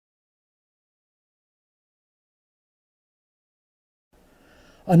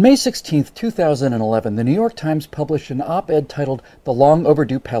On May 16, 2011, the New York Times published an op-ed titled "The Long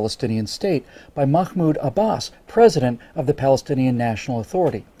Overdue Palestinian State" by Mahmoud Abbas, president of the Palestinian National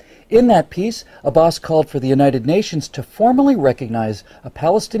Authority. In that piece, Abbas called for the United Nations to formally recognize a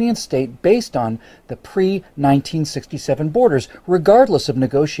Palestinian state based on the pre-1967 borders, regardless of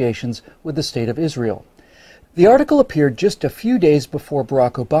negotiations with the State of Israel. The article appeared just a few days before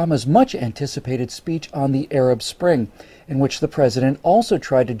Barack Obama's much-anticipated speech on the Arab Spring, in which the president also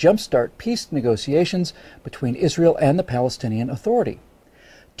tried to jumpstart peace negotiations between Israel and the Palestinian Authority.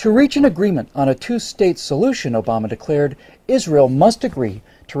 To reach an agreement on a two-state solution, Obama declared, Israel must agree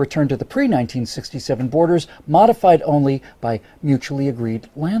to return to the pre-1967 borders, modified only by mutually agreed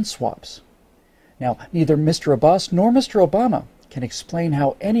land swaps. Now, neither Mr. Abbas nor Mr. Obama can explain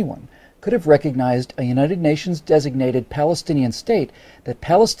how anyone could have recognized a United Nations designated Palestinian state that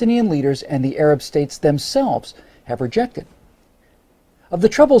Palestinian leaders and the Arab states themselves have rejected. Of the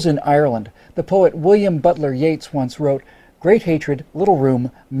troubles in Ireland, the poet William Butler Yeats once wrote, "Great hatred, little room,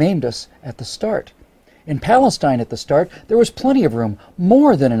 maimed us at the start." In Palestine at the start, there was plenty of room,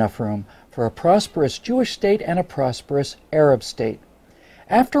 more than enough room, for a prosperous Jewish state and a prosperous Arab state.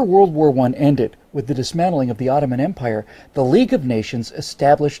 After World War I ended, with the dismantling of the Ottoman Empire, the League of Nations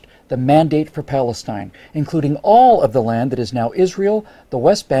established the Mandate for Palestine, including all of the land that is now Israel, the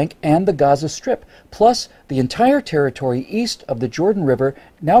West Bank, and the Gaza Strip, plus the entire territory east of the Jordan River,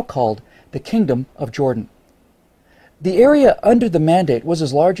 now called the Kingdom of Jordan. The area under the Mandate was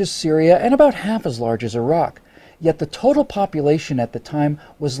as large as Syria and about half as large as Iraq, yet the total population at the time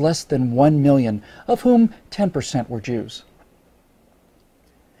was less than 1 million, of whom 10% were Jews.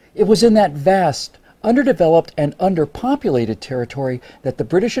 It was in that vast, underdeveloped, and underpopulated territory that the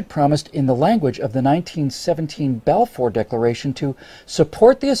British had promised, in the language of the 1917 Balfour Declaration, to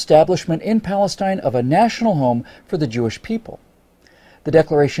support the establishment in Palestine of a national home for the Jewish people. The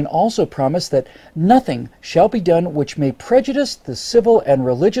Declaration also promised that nothing shall be done which may prejudice the civil and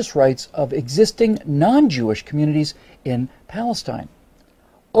religious rights of existing non-Jewish communities in Palestine.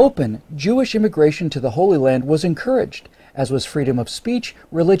 Open Jewish immigration to the Holy Land was encouraged, as was freedom of speech,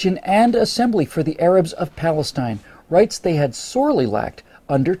 religion, and assembly for the Arabs of Palestine, rights they had sorely lacked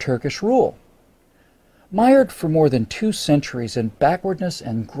under Turkish rule. Mired for more than 2 centuries in backwardness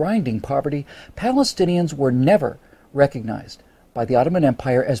and grinding poverty, Palestinians were never recognized by the Ottoman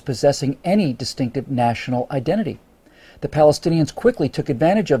Empire as possessing any distinctive national identity. The Palestinians quickly took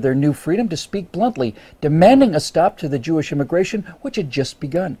advantage of their new freedom to speak bluntly, demanding a stop to the Jewish immigration which had just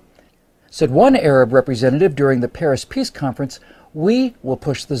begun. Said one Arab representative during the Paris Peace Conference, "We will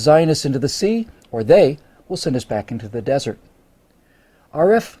push the Zionists into the sea, or they will send us back into the desert."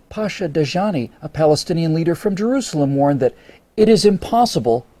 Aref Pasha Dajani, a Palestinian leader from Jerusalem, warned that it is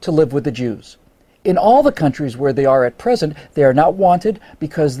impossible to live with the Jews. In all the countries where they are at present, they are not wanted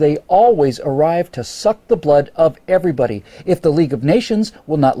because they always arrive to suck the blood of everybody. If the League of Nations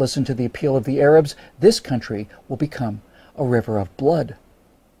will not listen to the appeal of the Arabs, this country will become a river of blood.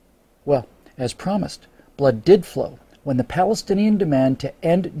 Well, as promised, blood did flow when the Palestinian demand to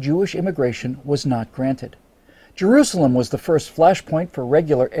end Jewish immigration was not granted. Jerusalem was the first flashpoint for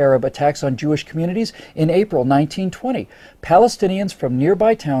regular Arab attacks on Jewish communities in April 1920. Palestinians from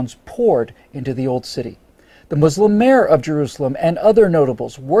nearby towns poured into the old city. The Muslim mayor of Jerusalem and other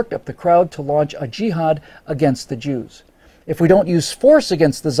notables worked up the crowd to launch a jihad against the Jews. "If we don't use force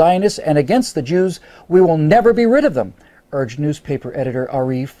against the Zionists and against the Jews, we will never be rid of them," urged newspaper editor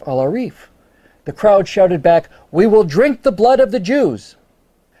Arif al-Arif. The crowd shouted back, "We will drink the blood of the Jews,"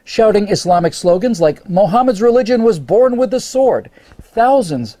 shouting Islamic slogans like "Muhammad's religion was born with the sword."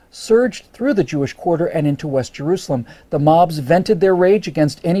 Thousands surged through the Jewish quarter and into West Jerusalem. The mobs vented their rage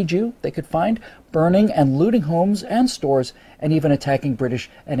against any Jew they could find, burning and looting homes and stores, and even attacking British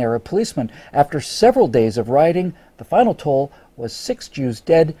and Arab policemen. After several days of rioting, the final toll was 6 Jews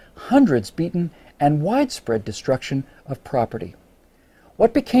dead, hundreds beaten, and widespread destruction of property.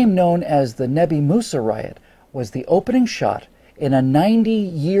 What became known as the Nebi Musa riot was the opening shot in a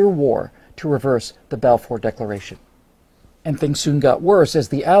 90-year war to reverse the Balfour Declaration. And things soon got worse as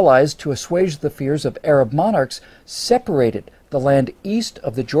the Allies, to assuage the fears of Arab monarchs, separated the land east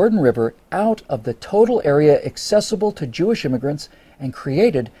of the Jordan River out of the total area accessible to Jewish immigrants and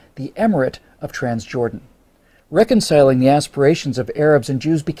created the Emirate of Transjordan. Reconciling the aspirations of Arabs and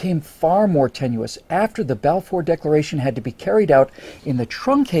Jews became far more tenuous after the Balfour Declaration had to be carried out in the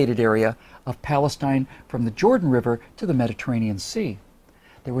truncated area of Palestine from the Jordan River to the Mediterranean Sea.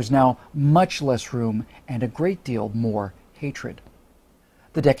 There was now much less room and a great deal more hatred.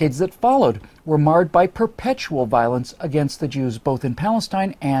 The decades that followed were marred by perpetual violence against the Jews both in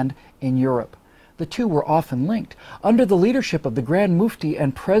Palestine and in Europe. the two were often linked. Under the leadership of the Grand Mufti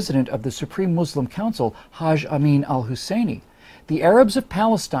and President of the Supreme Muslim Council, Haj Amin al-Husseini, the Arabs of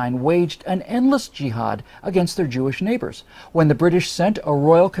Palestine waged an endless jihad against their Jewish neighbors. When the British sent a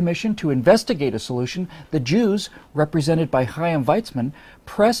royal commission to investigate a solution, the Jews, represented by Chaim Weizmann,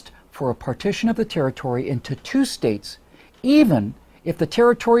 pressed for a partition of the territory into two states, even if the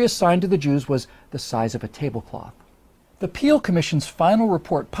territory assigned to the Jews was the size of a tablecloth. The Peel Commission's final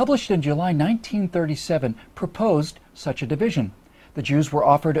report, published in July 1937, proposed such a division. The Jews were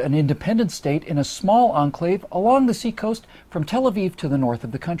offered an independent state in a small enclave along the seacoast from Tel Aviv to the north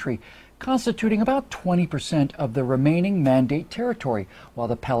of the country, constituting about 20% of the remaining Mandate territory, while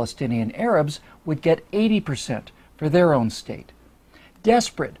the Palestinian Arabs would get 80% for their own state.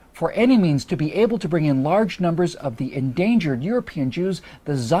 Desperate for any means to be able to bring in large numbers of the endangered European Jews,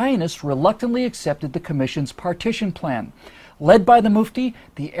 the Zionists reluctantly accepted the Commission's partition plan. Led by the Mufti,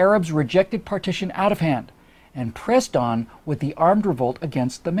 the Arabs rejected partition out of hand and pressed on with the armed revolt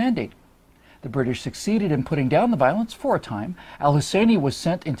against the Mandate. The British succeeded in putting down the violence for a time. Al-Husseini was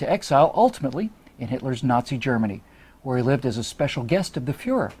sent into exile, ultimately in Hitler's Nazi Germany, where he lived as a special guest of the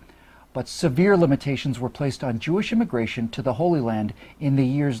Führer. But severe limitations were placed on Jewish immigration to the Holy Land in the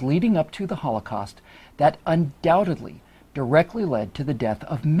years leading up to the Holocaust that undoubtedly directly led to the death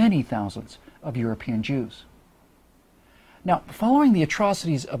of many thousands of European Jews. Now, following the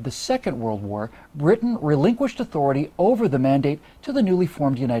atrocities of the Second World War, Britain relinquished authority over the Mandate to the newly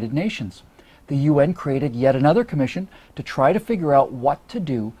formed United Nations. The UN created yet another commission to try to figure out what to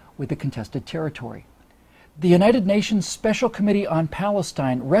do with the contested territory. The United Nations Special Committee on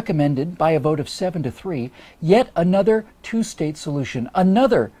Palestine recommended, by a vote of 7-3, yet another two-state solution,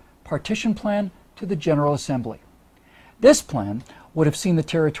 another partition plan to the General Assembly. This plan would have seen the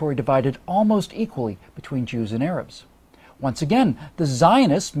territory divided almost equally between Jews and Arabs. Once again, the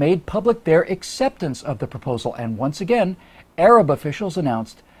Zionists made public their acceptance of the proposal, and once again, Arab officials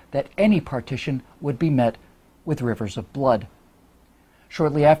announced that any partition would be met with rivers of blood.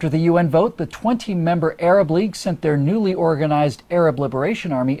 Shortly after the UN vote, the 20-member Arab League sent their newly organized Arab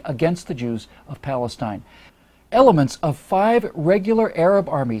Liberation Army against the Jews of Palestine. Elements of 5 regular Arab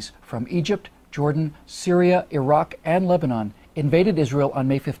armies from Egypt, Jordan, Syria, Iraq, and Lebanon invaded Israel on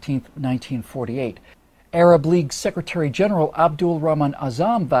May 15, 1948. Arab League Secretary General Abdul Rahman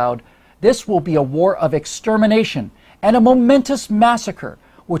Azam vowed, "This will be a war of extermination and a momentous massacre,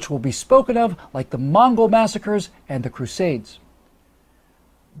 which will be spoken of like the Mongol massacres and the Crusades."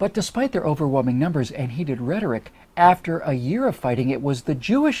 But despite their overwhelming numbers and heated rhetoric, after a year of fighting, it was the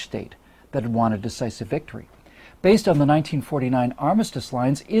Jewish state that had won a decisive victory. Based on the 1949 armistice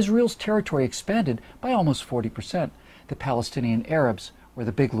lines, Israel's territory expanded by almost 40%. The Palestinian Arabs were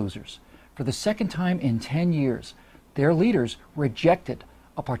the big losers. For the second time in 10 years, their leaders rejected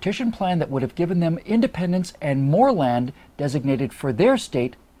a partition plan that would have given them independence and more land designated for their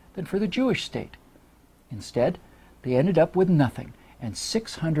state than for the Jewish state. Instead, they ended up with nothing, and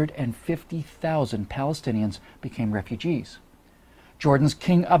 650,000 Palestinians became refugees. Jordan's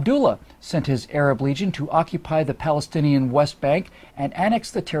King Abdullah sent his Arab Legion to occupy the Palestinian West Bank and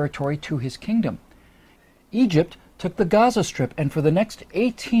annex the territory to his kingdom. Egypt took the Gaza Strip and for the next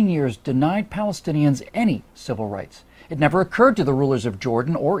 18 years denied Palestinians any civil rights. It never occurred to the rulers of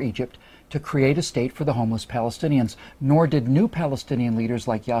Jordan or Egypt to create a state for the homeless Palestinians, nor did new Palestinian leaders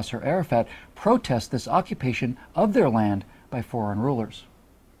like Yasser Arafat protest this occupation of their land by foreign rulers.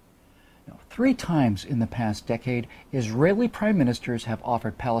 Now, 3 times in the past decade, Israeli prime ministers have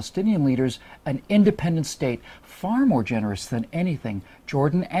offered Palestinian leaders an independent state far more generous than anything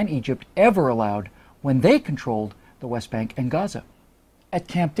Jordan and Egypt ever allowed when they controlled the West Bank and Gaza. At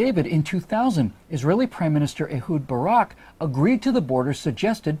Camp David in 2000, Israeli Prime Minister Ehud Barak agreed to the border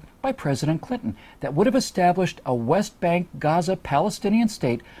suggested by President Clinton that would have established a West Bank Gaza Palestinian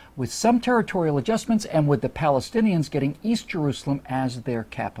state with some territorial adjustments and with the Palestinians getting East Jerusalem as their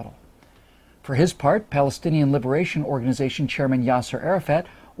capital. For his part, Palestinian Liberation Organization Chairman Yasser Arafat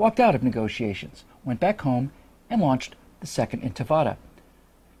walked out of negotiations, went back home, and launched the Second Intifada.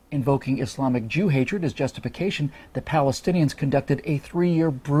 Invoking Islamic Jew hatred as justification, the Palestinians conducted a 3-year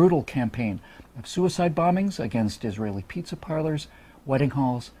brutal campaign of suicide bombings against Israeli pizza parlors, wedding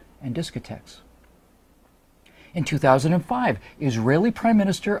halls, and discotheques. In 2005, Israeli Prime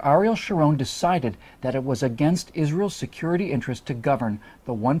Minister Ariel Sharon decided that it was against Israel's security interest to govern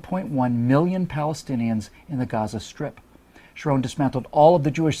the 1.1 million Palestinians in the Gaza Strip. Sharon dismantled all of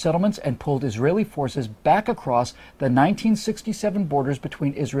the Jewish settlements and pulled Israeli forces back across the 1967 borders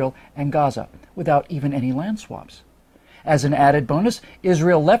between Israel and Gaza without even any land swaps. As an added bonus,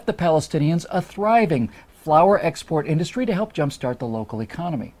 Israel left the Palestinians a thriving flour export industry to help jumpstart the local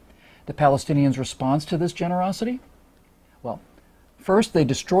economy. the Palestinians' response to this generosity? Well, first they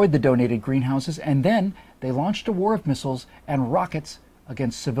destroyed the donated greenhouses, and then they launched a war of missiles and rockets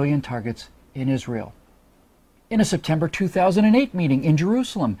against civilian targets in Israel. In a September 2008 meeting in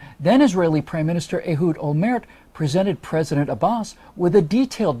Jerusalem, then Israeli Prime Minister Ehud Olmert presented President Abbas with a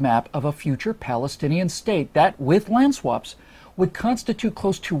detailed map of a future Palestinian state that, with land swaps, would constitute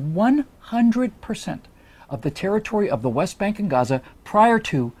close to 100% of the territory of the West Bank and Gaza prior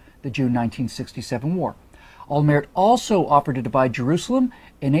to the June 1967 war. Olmert also offered to divide Jerusalem,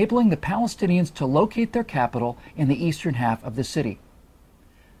 enabling the Palestinians to locate their capital in the eastern half of the city.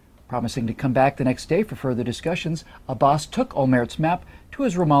 Promising to come back the next day for further discussions, Abbas took Olmert's map to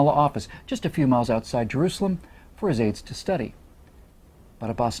his Ramallah office, just a few miles outside Jerusalem, for his aides to study. But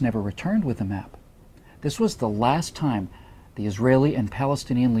Abbas never returned with the map. This was the last time the Israeli and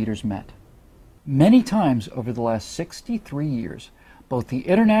Palestinian leaders met. Many times over the last 63 years, both the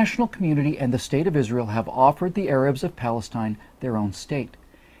international community and the State of Israel have offered the Arabs of Palestine their own state.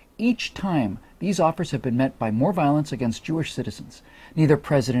 Each time, these offers have been met by more violence against Jewish citizens. Neither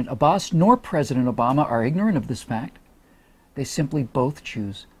President Abbas nor President Obama are ignorant of this fact. They simply both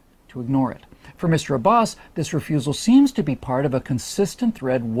choose to ignore it. For Mr. Abbas, this refusal seems to be part of a consistent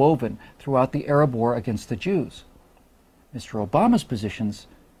thread woven throughout the Arab war against the Jews. Mr. Obama's positions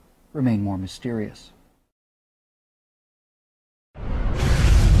remain more mysterious.